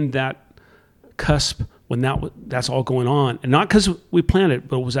be in that cusp when that's all going on, and not because we planned it,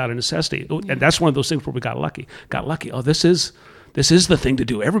 but it was out of necessity. And that's one of those things where we got lucky. Oh, this is the time. This is the this is the thing to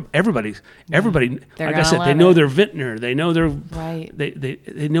do. Everybody, They're like I gonna said, they love know it. their vintner, they know their Right.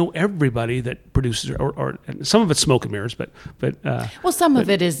 they know everybody that produces, or and some of it's smoke and mirrors, but Well, some of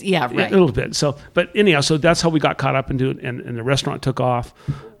it is, yeah, right. a little bit. So, but anyhow, so that's how we got caught up into it, and the restaurant took off.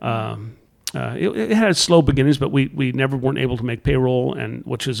 It had slow beginnings, but we never weren't able to make payroll, and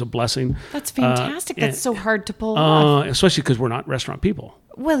which is a blessing. That's fantastic. and- That's so hard to pull off. Especially because we're not restaurant people.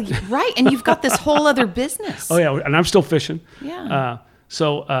 Well, right. And you've got this whole other business. Oh yeah, and I'm still fishing. Yeah.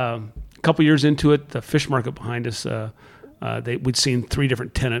 So a couple years into it, the fish market behind us, we'd seen 3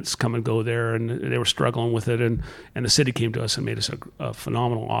 different tenants come and go there, and they were struggling with it, and the city came to us and made us a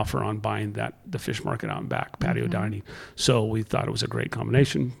phenomenal offer on buying the fish market out and back, patio dining. So we thought it was a great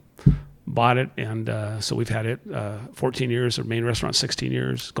combination. Bought it, and so we've had it 14 years. Our main restaurant 16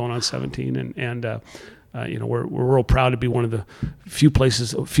 years, going on 17, and we're real proud to be one of the few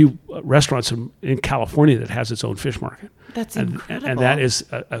restaurants in California that has its own fish market. That's and, incredible. and that is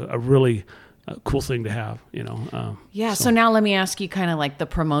a really cool thing to have. Yeah. So now let me ask you kind of like the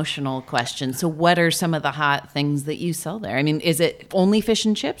promotional question. So what are some of the hot things that you sell there? I mean, is it only fish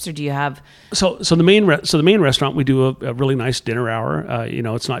and chips, or do you have? So the main restaurant, we do a really nice dinner hour.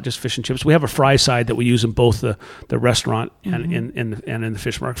 It's not just fish and chips. We have a fry side that we use in both the restaurant and in the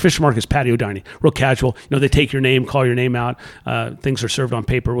fish market. Fish market is patio dining, real casual. They take your name, call your name out. Things are served on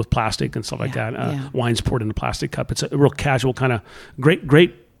paper with plastic and stuff like that. Wine's poured in a plastic cup. It's a real casual kind of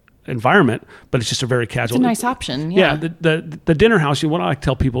great environment, but it's just a very casual. It's a nice option. Yeah. The dinner house. What I like to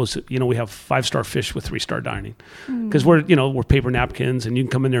tell people is, we have 5-star fish with 3-star dining, because we're paper napkins, and you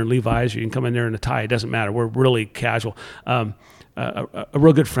can come in there in Levi's, or you can come in there in a tie. It doesn't matter. We're really casual. A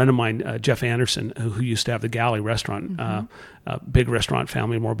real good friend of mine, Jeff Anderson, who used to have the Galley restaurant, big restaurant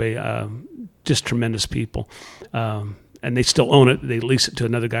family in Morbe, just tremendous people. And they still own it. They lease it to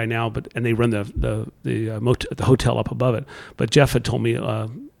another guy now, and they run the hotel up above it. But Jeff had told me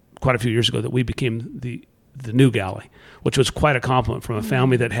quite a few years ago that we became the new Galley, which was quite a compliment from a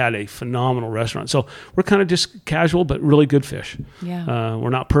family that had a phenomenal restaurant. So we're kind of just casual, but really good fish. Yeah.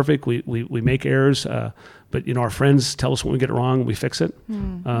 We're not perfect. We make errors, but our friends tell us when we get it wrong, we fix it.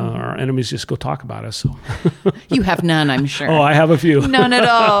 Our enemies just go talk about us. So. You have none, I'm sure. Oh, I have a few. None at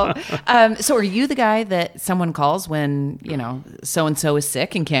all. So are you the guy that someone calls when, so-and-so is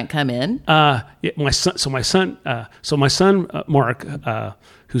sick and can't come in? Yeah, my son, Mark,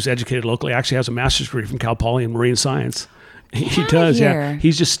 who's educated locally, actually has a master's degree from Cal Poly in marine science. He does, yeah.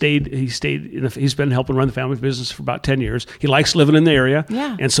 He's just stayed. He's he's been helping run the family business for about 10 years. He likes living in the area,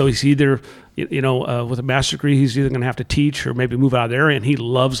 yeah. And so he's either, with a master's degree, he's either going to have to teach or maybe move out of the area. And he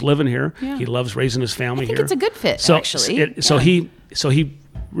loves living here. Yeah. He loves raising his family here. I think it's a good fit, actually.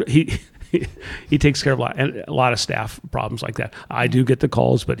 He takes care of a lot of staff problems like that. I do get the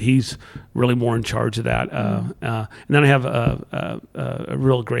calls, but he's really more in charge of that. And then I have a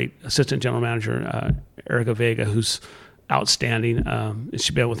real great assistant general manager, Erica Vega, who's outstanding.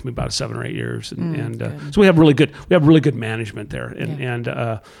 She's been with me about 7 or 8 years, so we have really good management there.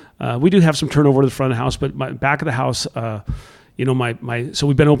 And we do have some turnover to the front of the house, but my back of the house, so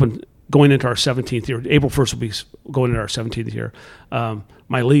we've been open going into our 17th year. April 1st will be going into our 17th year.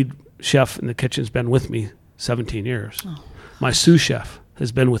 My lead chef in the kitchen has been with me 17 years. Oh. My sous chef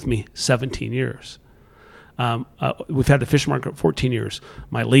has been with me 17 years. We've had the fish market 14 years.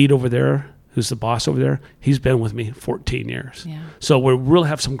 My lead over there, who's the boss over there, he's been with me 14 years. Yeah. So we really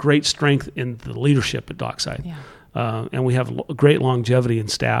have some great strength in the leadership at Dockside. Yeah. And we have great longevity in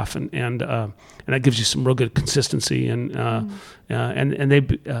staff, and that gives you some real good consistency. And they,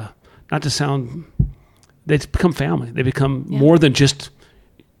 not to sound, they become family. They become more than just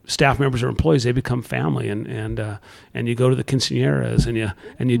staff members or employees. They become family, and you go to the quinceañeras,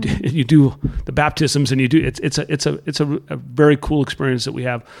 and you do the baptisms, and you do it's a very cool experience that we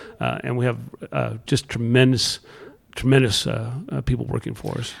have, and we have just tremendous people working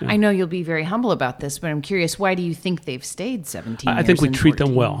for us. Yeah. I know you'll be very humble about this, but I'm curious, why do you think they've stayed 17 years? I think we and treat 14?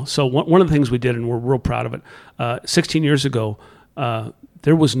 them well. So one of the things we did, and we're real proud of it, 16 years ago,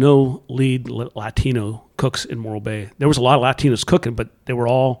 there was no lead Latino cooks in Morro Bay. There was a lot of Latinos cooking, but they were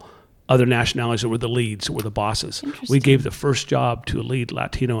all other nationalities that were the leads, that were the bosses. We gave the first job to a lead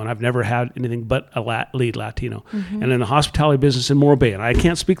Latino, and I've never had anything but a lead Latino. Mm-hmm. And in the hospitality business in Morro Bay, and I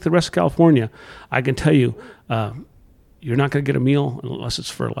can't speak the rest of California, I can tell you, you're not going to get a meal unless it's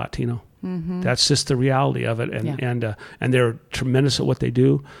for a Latino. Mm-hmm. That's just the reality of it, and they're tremendous at what they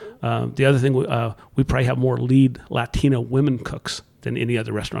do. The other thing, we probably have more lead Latino women cooks than any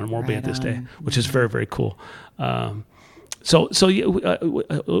other restaurant in Morro Bay at this day, which is very, very cool. So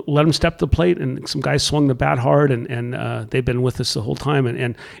let them step to the plate, and some guys swung the bat hard, and they've been with us the whole time.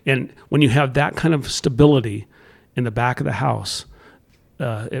 And when you have that kind of stability in the back of the house,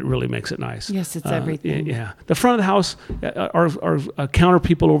 it really makes it nice. Yes, it's everything. Yeah. The front of the house, our counter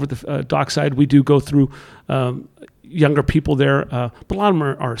people over the dockside, we do go through younger people there, but a lot of them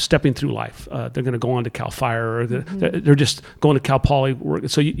are stepping through life. They're going to go on to Cal Fire, or they're just going to Cal Poly work.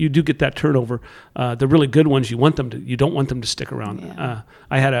 So you do get that turnover. The really good ones, you don't want them to stick around. Yeah.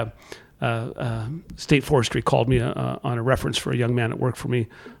 I had a state forestry called me on a reference for a young man that worked for me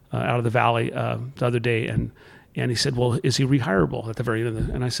out of the valley the other day, and he said, well, is he rehirable at the very end?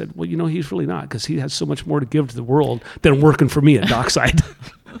 And I said, well, he's really not, because he has so much more to give to the world than working for me at Dockside.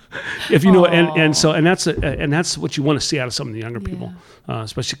 If you know, and that's what you want to see out of some of the younger people,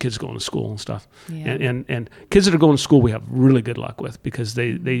 especially kids going to school and stuff. Yeah. And kids that are going to school, we have really good luck with, because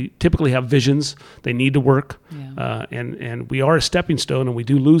they typically have visions. They need to work, and we are a stepping stone, and we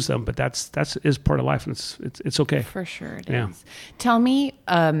do lose them, but that's is part of life, and it's okay. For sure, it is. Tell me,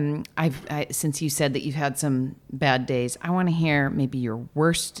 since you said that you've had some bad days, I want to hear maybe your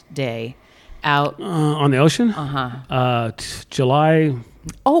worst day out on the ocean. July.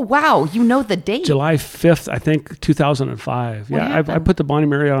 Oh wow! You know the date. July 5th, I think, 2005. I put the Bonnie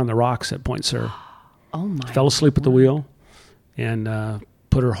Marriott on the rocks at Point Sur. Oh my! Fell asleep at the wheel, and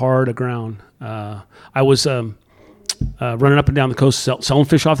put her hard aground. I was running up and down the coast selling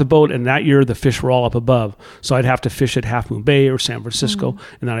fish off the boat, and that year the fish were all up above, so I'd have to fish at Half Moon Bay or San Francisco,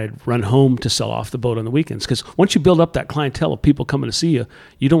 and then I'd run home to sell off the boat on the weekends, because once you build up that clientele of people coming to see you,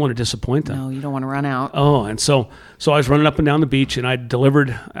 you don't want to disappoint them. No, you don't want to run out. Oh, and so I was running up and down the beach, and I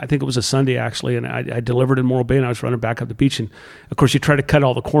delivered, I think it was a Sunday actually, and I delivered in Morro Bay, and I was running back up the beach, and of course you try to cut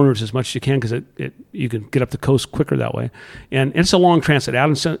all the corners as much as you can, because you can get up the coast quicker that way. And it's a long transit out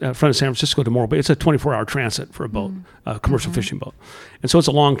in front of San Francisco to Morro Bay. It's a 24-hour transit for a boat, a commercial fishing boat. And so it's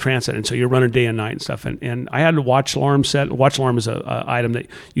a long transit, and so you're running day and night and stuff. And I had a watch alarm set. A watch alarm is a item that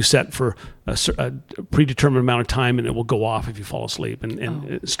you set for a predetermined amount of time, and it will go off if you fall asleep, and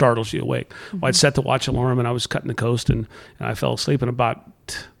it startles you awake. Well, I'd set the watch alarm, and I was cutting the coast, and I fell asleep, and about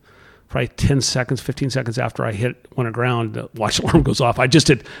probably 10 seconds, 15 seconds after I went aground, the watch alarm goes off. I just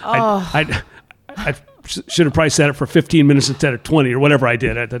did. I should have probably set it for 15 minutes instead of 20 or whatever I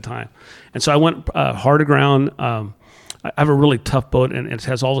did at the time. And so I went hard aground. I have a really tough boat, and it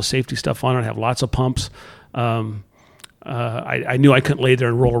has all the safety stuff on it. I have lots of pumps. I knew I couldn't lay there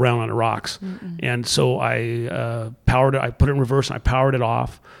and roll around on the rocks. And so I powered it. I put it in reverse, and I powered it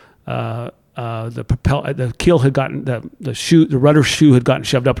off. The keel had gotten, the rudder shoe had gotten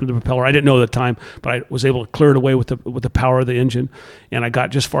shoved up into the propeller. I didn't know at the time, but I was able to clear it away with the power of the engine, and I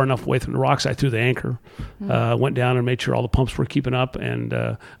got just far enough away from the rocks. I threw the anchor, went down and made sure all the pumps were keeping up, and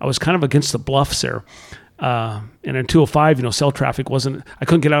I was kind of against the bluffs there. And in 205, cell traffic I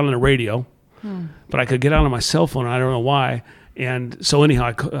couldn't get out on the radio, but I could get out on my cell phone. I don't know why. And so anyhow,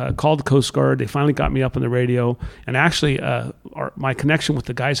 I called the Coast Guard. They finally got me up on the radio. And actually, my connection with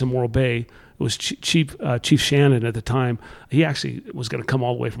the guys in Morro Bay, it was Chief Shannon at the time. He actually was going to come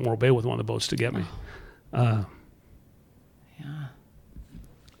all the way from Morro Bay with one of the boats to get me. But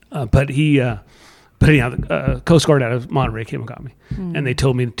anyhow, the Coast Guard out of Monterey came and got me. And they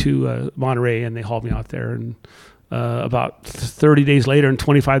towed me to Monterey, and they hauled me out there. And about 30 days later, and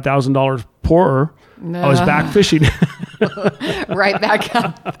 $25,000 poorer, I was back fishing. Right back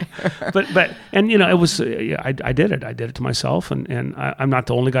up there. But it was I did it. I did it to myself, and I'm not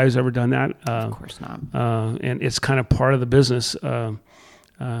the only guy who's ever done that. Of course not. And it's kind of part of the business.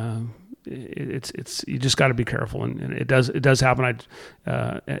 It's you just got to be careful, and it does happen.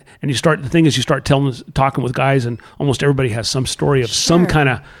 And you start talking with guys, and almost everybody has some story of some kind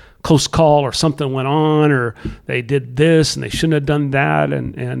of close call, or something went on, or they did this and they shouldn't have done that,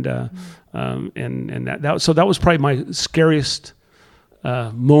 and that was probably my scariest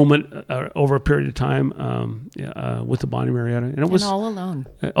moment over a period of time with the Bonnie Marietta, and it was all alone.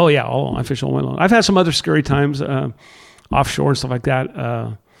 All alone. I fished all alone. I've had some other scary times offshore and stuff like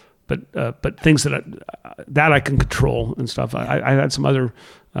that. But things that I can control and stuff. I had some other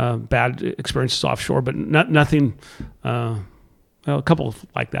bad experiences offshore, but nothing. A couple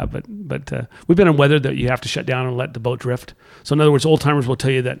like that, but we've been in weather that you have to shut down and let the boat drift. So in other words, old timers will tell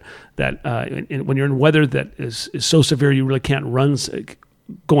you that when you're in weather that is so severe you really can't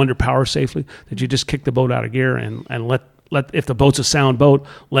go under power safely, that you just kick the boat out of gear and let if the boat's a sound boat,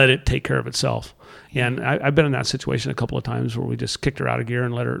 let it take care of itself. And I've been in that situation a couple of times where we just kicked her out of gear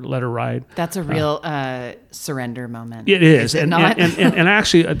and let her ride. That's a real surrender moment. It is. It and, not? and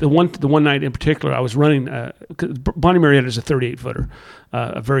actually, the one night in particular, I was running, Bonnie Marietta is a 38-footer,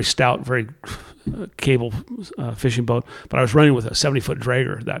 a very stout, very cable fishing boat, but I was running with a 70-foot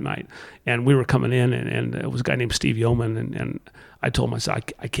dragger that night, and we were coming in, and it was a guy named Steve Yeoman, and I told myself,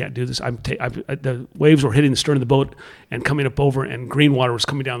 I can't do this. The waves were hitting the stern of the boat and coming up over, and green water was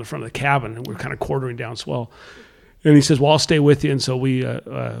coming down the front of the cabin, and we were kind of quartering down swell. And he says, well, I'll stay with you. And so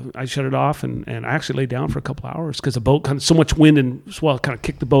I shut it off, and I actually laid down for a couple of hours because the boat kind of, so much wind and swell kind of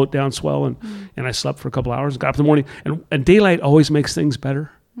kicked the boat down swell, and I slept for a couple of hours, got up in the morning, and daylight always makes things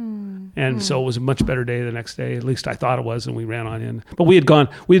better. And so it was a much better day the next day. At least I thought it was, and we ran on in. But we had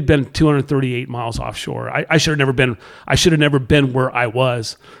been 238 miles offshore. I should have never been where I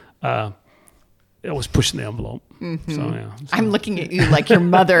was. It was pushing the envelope. Mm-hmm. So yeah. I'm looking at you like your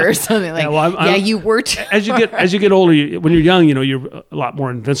mother or something. Like, you were. As you get older, when you're young, you're a lot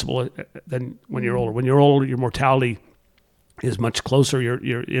more invincible than when you're older. When you're older, your mortality is much closer.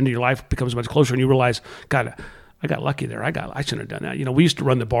 Your end of your life becomes much closer, and you realize, God, I got lucky there. I shouldn't have done that. We used to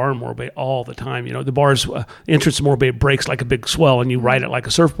run the bar in Morro Bay all the time. The bar's entrance to Morro Bay breaks like a big swell, and you ride it like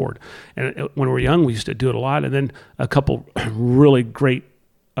a surfboard. And when we were young, we used to do it a lot. And then a couple really great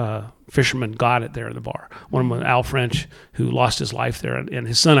fishermen got it there in the bar. One of them was Al French, who lost his life there, and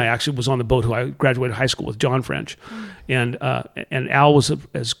his son, I actually was on the boat who I graduated high school with, John French. And Al was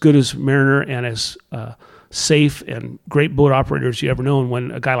as good as mariner and as safe and great boat operator as you ever know. And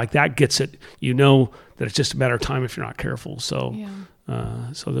when a guy like that gets it, that it's just a matter of time if you're not careful. So,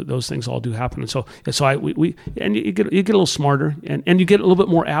 those things all do happen. And so you get a little smarter, and you get a little bit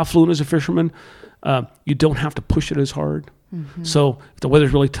more affluent as a fisherman. You don't have to push it as hard. Mm-hmm. So if the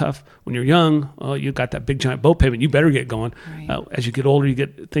weather's really tough, when you're young, you got that big giant boat payment, you better get going. Right. As you get older, you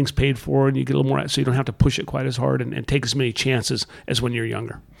get things paid for, and you get a little more, so you don't have to push it quite as hard and take as many chances as when you're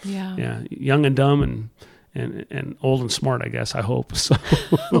younger. Yeah. Young and dumb and old and smart, I guess. I hope so.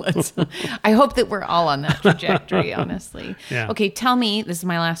 I hope that we're all on that trajectory, honestly. Yeah. Okay, tell me, this is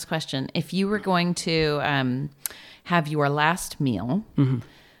my last question. If you were going to have your last meal,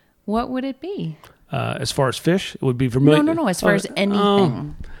 what would it be? As far as fish, it would be vermilion. No. As far as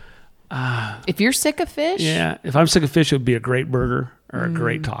anything. If you're sick of fish? Yeah. If I'm sick of fish, it would be a great burger or a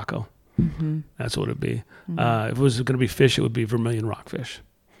great taco. Mm-hmm. That's what it would be. If it was going to be fish, it would be vermilion rockfish.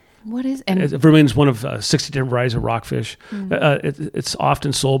 What is vermilion is one of 60 different varieties of rockfish. It's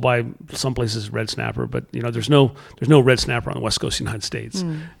often sold by some places red snapper, but there's no red snapper on the west coast of the United States.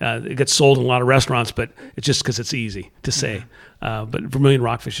 It gets sold in a lot of restaurants, but it's just because it's easy to say. But vermilion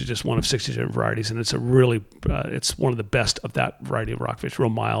rockfish is just one of 60 different varieties, and it's it's one of the best of that variety of rockfish. Real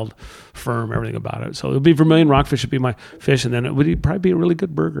mild, firm, everything about it. So it would be vermilion rockfish would be my fish, and then it would probably be a really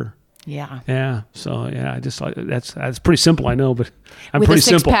good burger. Yeah. Yeah. So I just like that's pretty simple, I know, but I'm with pretty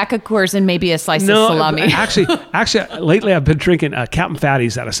simple. With a 6-pack of Coors and maybe a slice of salami. Actually, lately I've been drinking Captain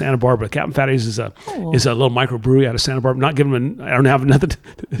Fatty's out of Santa Barbara. Captain Fatty's is a little microbrewery out of Santa Barbara. Not giving them, I don't have nothing.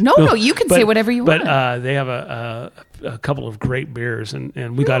 No, you can say whatever you want. But they have a couple of great beers,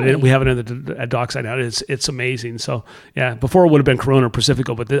 and we got it. We have it at Dockside now. It's amazing. So yeah, before it would have been Corona or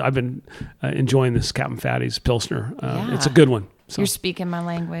Pacifico, but I've been enjoying this Captain Fatty's Pilsner. It's a good one. So. You're speaking my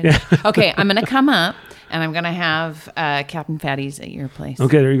language. Yeah. Okay, I'm going to come up and I'm going to have Captain Fatty's at your place.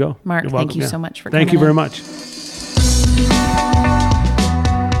 Okay, there you go. Mark, thank you so much for coming. Thank you very much.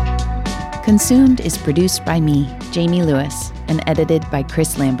 Consumed is produced by me, Jamie Lewis, and edited by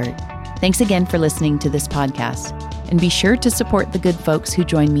Chris Lambert. Thanks again for listening to this podcast. And be sure to support the good folks who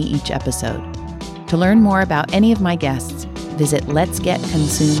join me each episode. To learn more about any of my guests, visit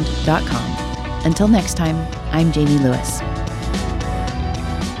letsgetconsumed.com. Until next time, I'm Jamie Lewis.